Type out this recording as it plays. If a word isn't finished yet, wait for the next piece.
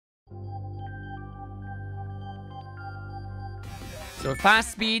So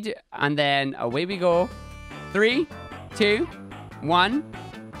fast speed, and then away we go. 3, 2, 1.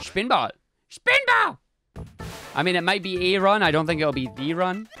 Spinball. Spinball! I mean, it might be a run. I don't think it'll be the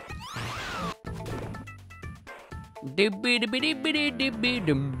run. The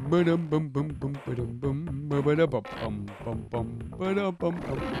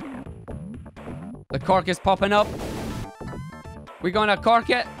cork is popping up. We're gonna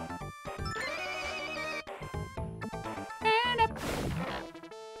cork it.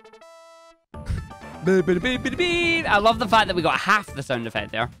 I love the fact that we got half the sound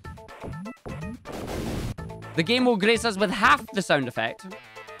effect there. The game will grace us with half the sound effect.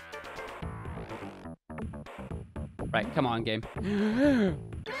 Right, come on, game.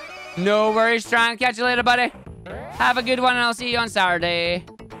 No worries, Tran. Catch you later, buddy. Have a good one, and I'll see you on Saturday.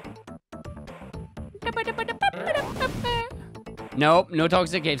 Nope, no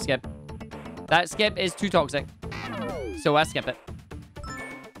toxic cave skip. That skip is too toxic. So I skip it.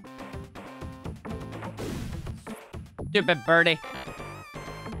 Stupid birdie.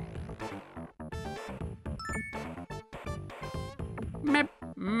 Mip,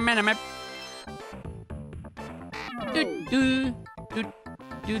 mip. Do do do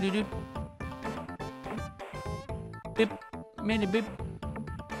do do do. Bip, mini bip.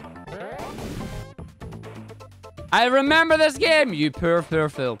 I remember this game. You poor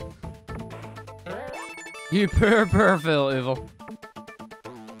fool. You poor fool, evil.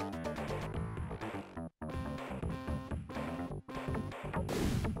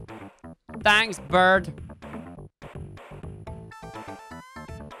 Thanks, bird.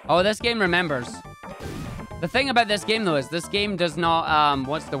 Oh, this game remembers. The thing about this game, though, is this game does not,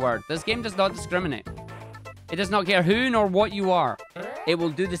 what's the word? This game does not discriminate. It does not care who nor what you are. It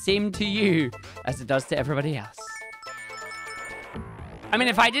will do the same to you as it does to everybody else. I mean,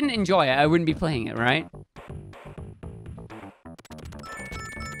 if I didn't enjoy it, I wouldn't be playing it, right?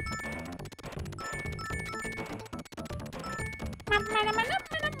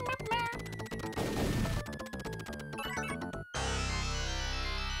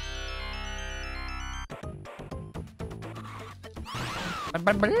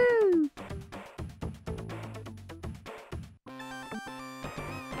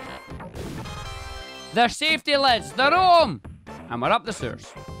 The safety lids, they're home! And we're up the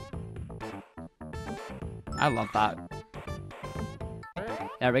sewers. I love that.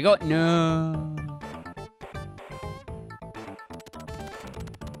 There we go. No.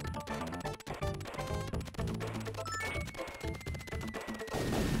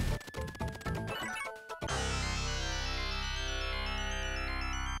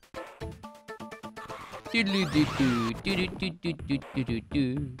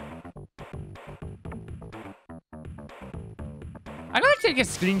 I gotta take a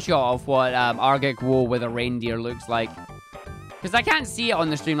screenshot of what Argick Woe with a reindeer looks like. Because I can't see it on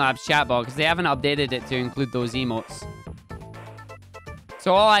the Streamlabs chat box because they haven't updated it to include those emotes.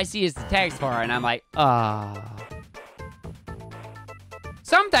 So all I see is the text for it and I'm like, ah.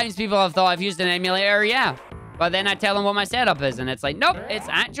 Sometimes people have thought I've used an emulator, yeah. But then I tell them what my setup is and it's like, nope, it's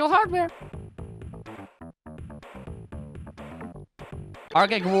actual hardware.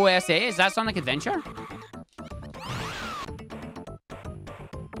 Argick Woe SA, is that Sonic Adventure?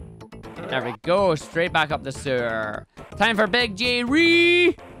 There we go, straight back up the sewer. Time for Big J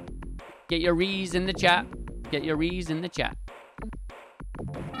Ree. Get your rees in the chat. Get your rees in the chat.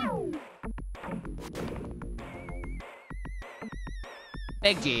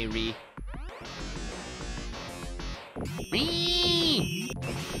 Big J Ree. Ree.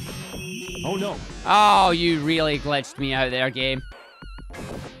 Oh no. Oh, you really glitched me out there, game.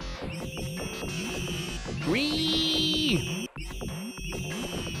 Ree.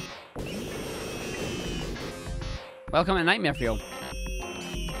 Welcome to Nightmare Field.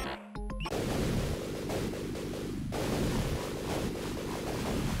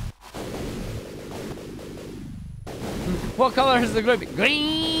 What color is the group?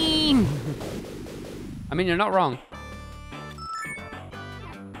 Green! I mean, you're not wrong.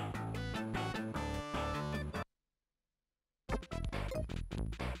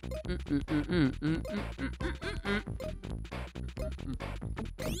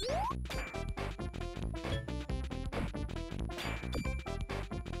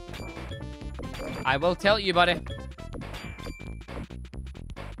 I will tell you, buddy.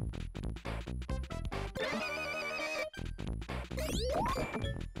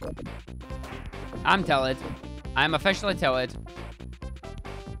 I'm tilted. I'm officially tilted.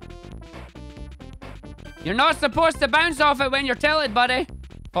 You're not supposed to bounce off it when you're tilted, buddy.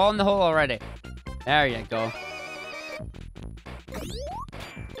 Fall in the hole already. There you go.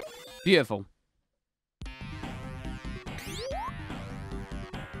 Beautiful.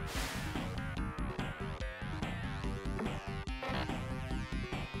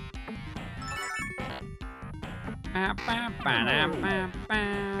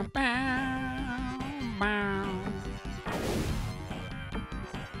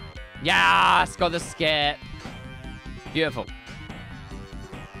 Yes, got the skip. Beautiful.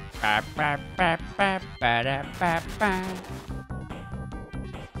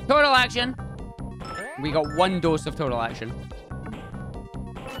 Total action. We got one dose of total action.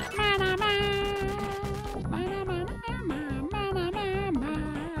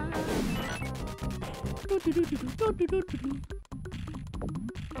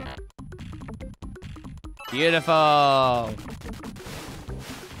 Beautiful.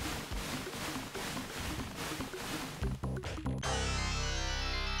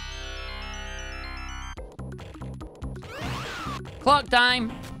 Clock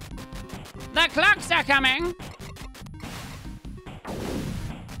time. The clocks are coming.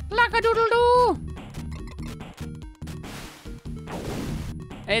 Clock-a-doodle-doo.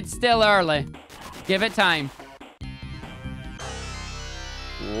 It's still early. Give it time.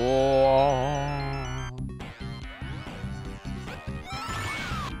 Whoa.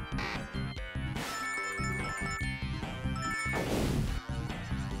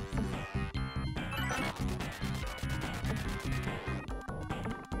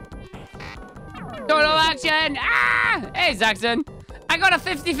 Total action! Ah! Hey, Zaxxon. I got a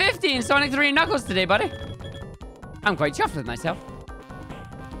 50-50 in Sonic 3 and Knuckles today, buddy. I'm quite chuffed with myself.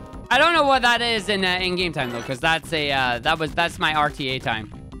 I don't know what that is in game time though, because that's a that's my RTA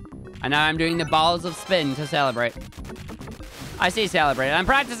time. And now I'm doing the balls of spin to celebrate. I say celebrate. I'm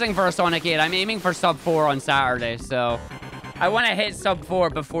practicing for a Sonic 8. I'm aiming for sub 4 on Saturday, so I want to hit sub 4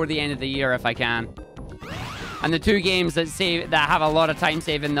 before the end of the year if I can. And the two games that have a lot of time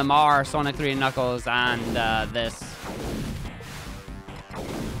save in them are Sonic 3 and Knuckles and this.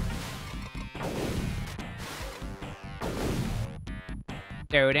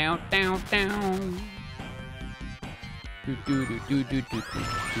 Down, down, down, down.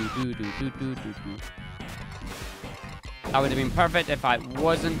 That would have been perfect if I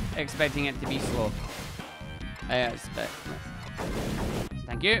wasn't expecting it to be slow.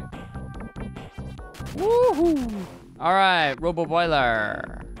 Thank you. Woohoo! All right, Robo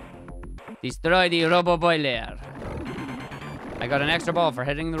Boiler. Destroy the Robo Boiler. I got an extra ball for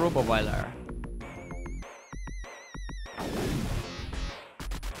hitting the Robo Boiler.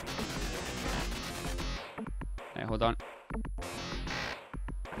 Okay, hold on.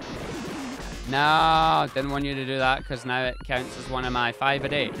 No, didn't want you to do that because now it counts as one of my 5 a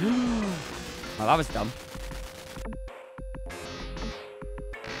day. Well, that was dumb.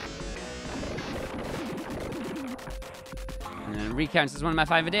 And then it recounts as one of my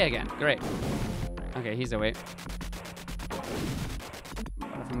 5 a day again. Great. Okay, he's away. But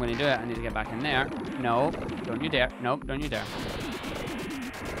if I'm going to do it, I need to get back in there. No, don't you dare. Nope, don't you dare.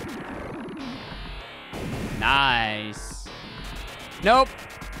 Nice. Nope.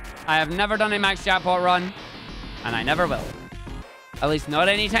 I have never done a max jackpot run, and I never will. At least not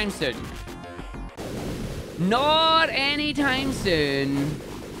anytime soon. Not anytime soon.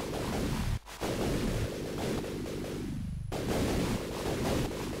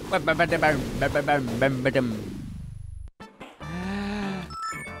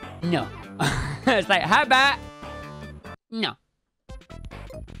 No. It's like, how about? No.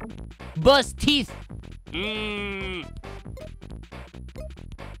 Bust teeth.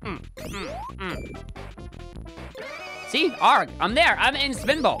 See, Arg, I'm there. I'm in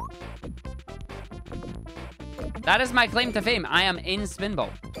Spinball. That is my claim to fame. I am in Spinball.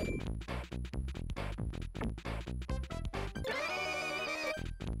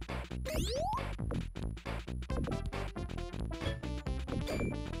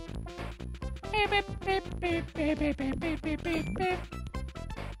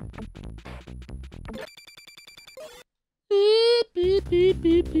 Beep, beep,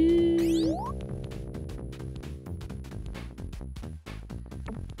 beep, beep.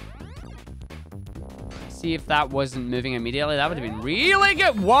 See if that wasn't moving immediately. That would have been really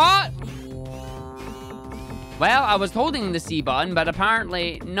good. What? Well, I was holding the C button, but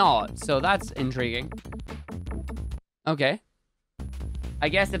apparently not. So that's intriguing. Okay. I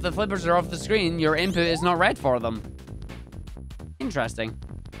guess if the flippers are off the screen, your input is not read for them. Interesting.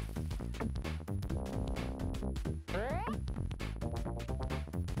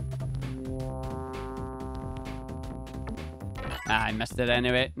 I missed it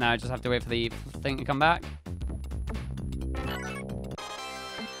anyway. Now I just have to wait for the thing to come back.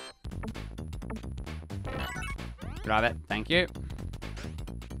 Grab it. Thank you.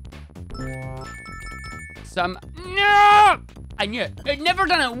 No! I knew it. I'd never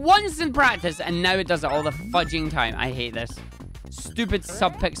done it once in practice, and now it does it all the fudging time. I hate this. Stupid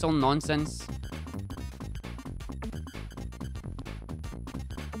sub-pixel nonsense.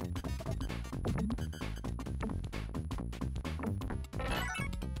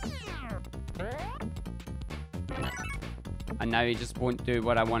 And now he just won't do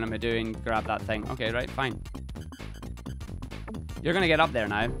what I want him to do and grab that thing. Okay, right, fine. You're going to get up there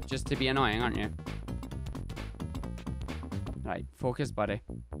now, just to be annoying, aren't you? Right, focus, buddy.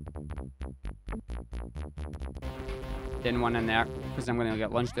 Didn't want in there, because I'm going to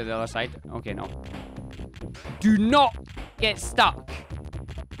get launched to the other side. Okay, no. Do not get stuck,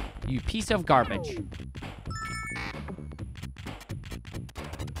 you piece of garbage.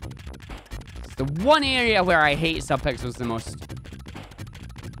 It's the one area where I hate subpixels the most.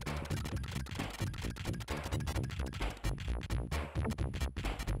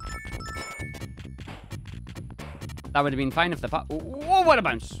 That would have been fine if the putt... Oh, what a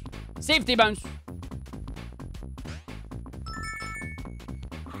bounce. Safety bounce.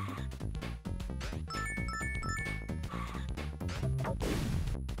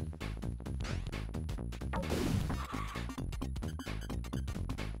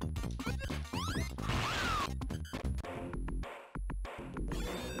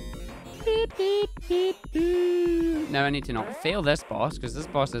 Beep, beep, beep, beep. Now I need to not fail this boss, because this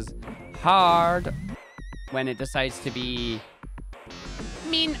boss is hard when it decides to be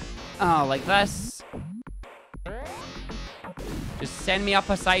mean. Oh, like this. Just send me up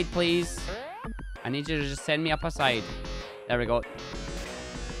a side, please. I need you to just send me up a side. There we go.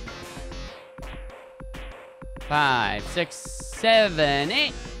 5, 6, 7,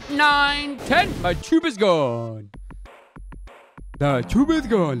 8, 9, 10. My tube is gone. The tube is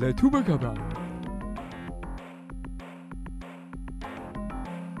gone. The tube is gone.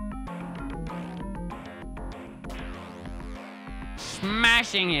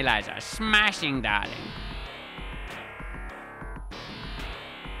 Smashing, Eliza. Smashing, darling.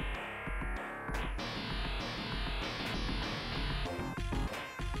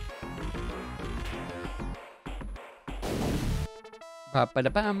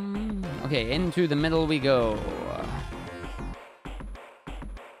 Ba-ba-da-bum. Okay, into the middle we go.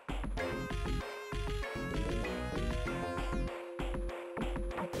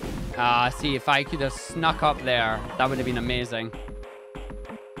 See, if I could have snuck up there, that would have been amazing.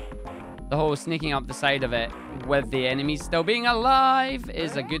 The whole sneaking up the side of it with the enemies still being alive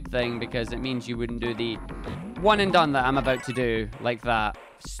is a good thing, because it means you wouldn't do the one and done that I'm about to do, like that.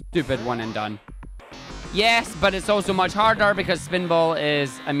 Stupid one and done. Yes, but it's also much harder because Spinball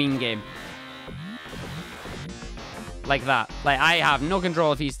is a mean game. Like that. Like, I have no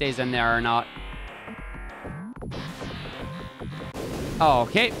control if he stays in there or not.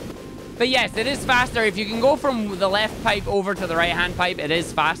 Okay. But yes, it is faster. If you can go from the left pipe over to the right-hand pipe, it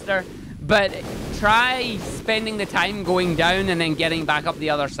is faster. But try spending the time going down and then getting back up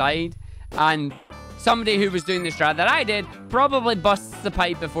the other side. And somebody who was doing the strat that I did probably busts the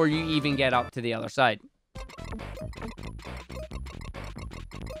pipe before you even get up to the other side.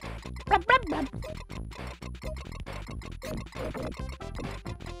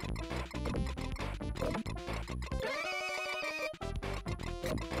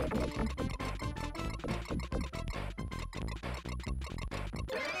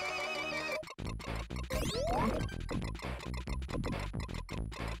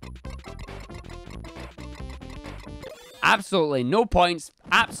 Absolutely no points.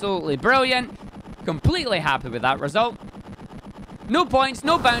 Absolutely brilliant. Completely happy with that result. No points,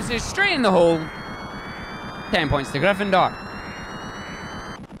 no bounces, straight in the hole. 10 points to Gryffindor.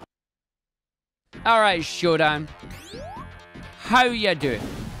 Alright, Showdown. How you doing?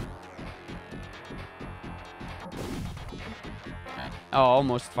 Oh,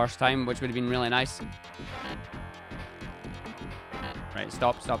 almost first time, which would have been really nice. Right,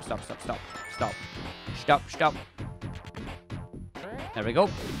 stop, stop, stop, stop, stop, stop. Stop, stop. There we go.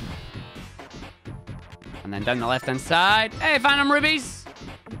 And then down the left-hand side. Hey, Phantom Rubies!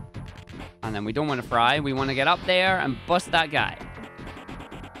 And then we don't want to fry. We want to get up there and bust that guy.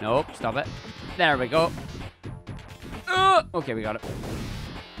 Nope, stop it. There we go. Okay, we got it.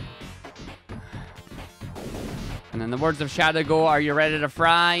 And then the words of Shadow go, are you ready to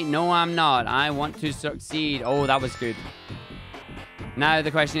fry? No, I'm not. I want to succeed. Oh, that was good. Now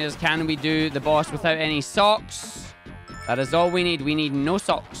the question is, can we do the boss without any socks? That is all we need. We need no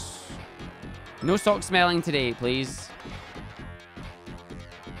socks. No sock smelling today, please.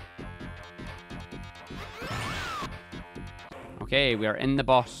 Okay, we are in the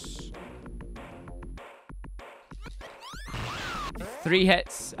boss. 3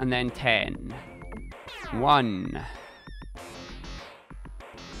 hits and then 10. 1.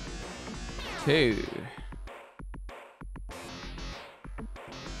 2.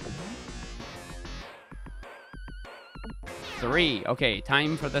 3. Okay,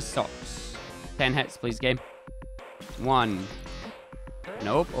 time for the socks. 10 hits, please, game. 1.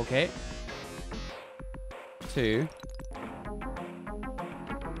 Nope, okay. 2.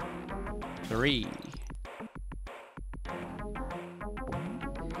 3.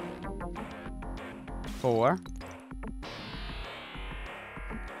 4.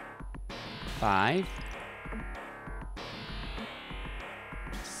 5.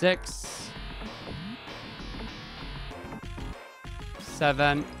 6.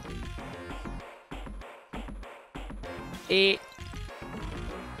 7. 8.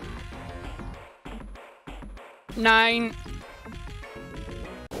 9.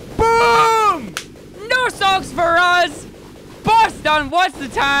 Boom! No socks for us! Boss done! What's the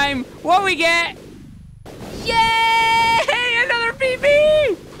time? What we get? Yay! Another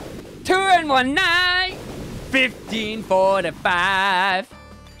PB! 2 in 1 night! 15:45.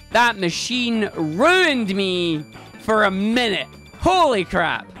 That machine ruined me for a minute. Holy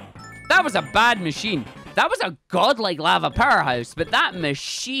crap. That was a bad machine. That was a godlike lava powerhouse, but that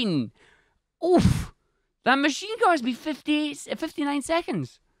machine... Oof. That machine cost me 59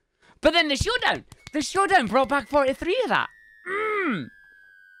 seconds. But then the showdown brought back 43 of that.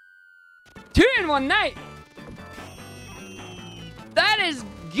 2 in 1 night. That is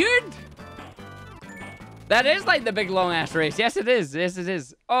good. That is like the big long ass race. Yes, it is. Yes, it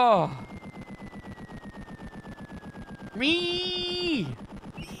is. Oh.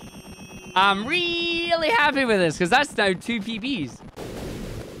 I'm really happy with this because that's now 2 PBs.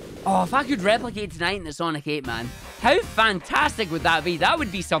 Oh, if I could replicate tonight in the Sonic 8, man. How fantastic would that be? That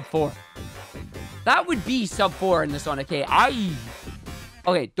would be sub 4. That would be sub 4 in the Sonic 8.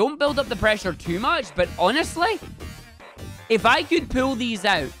 Okay, don't build up the pressure too much, but honestly, if I could pull these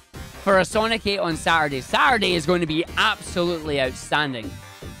out for a Sonic 8 on Saturday, Saturday is going to be absolutely outstanding.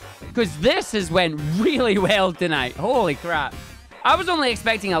 Because this has went really well tonight. Holy crap. I was only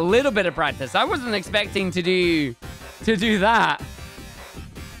expecting a little bit of practice. I wasn't expecting to do that.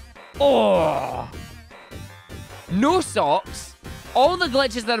 Oh. No socks. All the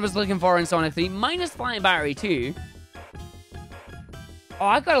glitches that I was looking for in Sonic 3, minus flying battery 2. Oh,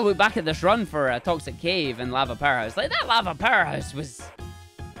 I gotta look back at this run for a Toxic Cave and Lava Powerhouse. Like, that Lava Powerhouse was...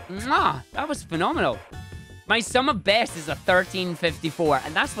 that was phenomenal. My sum of best is a 1354,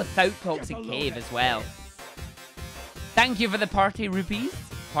 and that's without Toxic Cave as well. Thank you for the party rupees.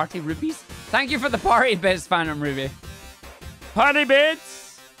 Party rupees? Thank you for the party bits, Phantom Ruby. Party bits!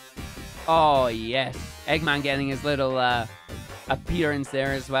 Oh, yes. Eggman getting his little appearance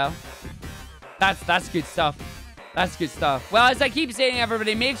there as well. That's good stuff. That's good stuff. Well, as I keep saying,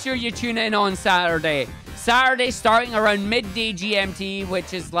 everybody, make sure you tune in on Saturday. Saturday starting around midday GMT,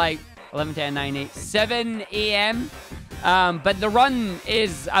 which is like 11, 10, 9, 8, 7 a.m. But the run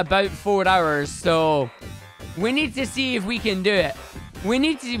is about 4 hours, so we need to see if we can do it. We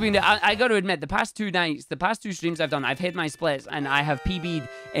need to see if we can do it. I got to admit, the past 2 nights, the past 2 streams I've done, I've hit my splits, and I have PB'd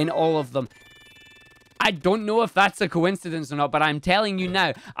in all of them. I don't know if that's a coincidence or not, but I'm telling you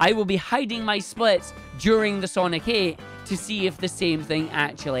now, I will be hiding my splits during the Sonic 8 to see if the same thing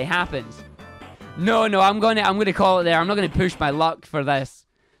actually happens. No, I'm gonna call it there. I'm not gonna push my luck for this.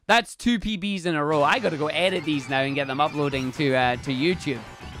 That's 2 PBs in a row. I gotta go edit these now and get them uploading to YouTube.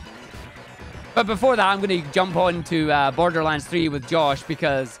 But before that, I'm gonna jump on to Borderlands 3 with Josh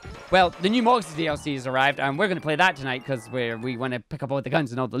because, well, the new Moxie DLC has arrived, and we're gonna play that tonight because we want to pick up all the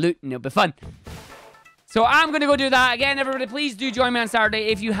guns and all the loot, and it'll be fun. So I'm going to go do that. Again, everybody, please do join me on Saturday.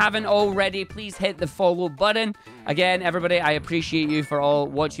 If you haven't already, please hit the follow button. Again, everybody, I appreciate you for all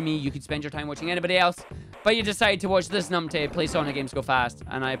watching me. You could spend your time watching anybody else, but you decided to watch this numpty play Sonic games go fast,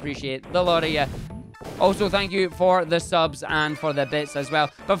 and I appreciate the lot of you. Also, thank you for the subs and for the bits as well.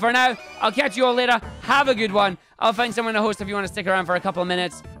 But for now, I'll catch you all later. Have a good one. I'll find someone to host if you want to stick around for a couple of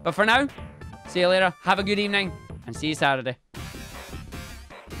minutes. But for now, see you later. Have a good evening, and see you Saturday.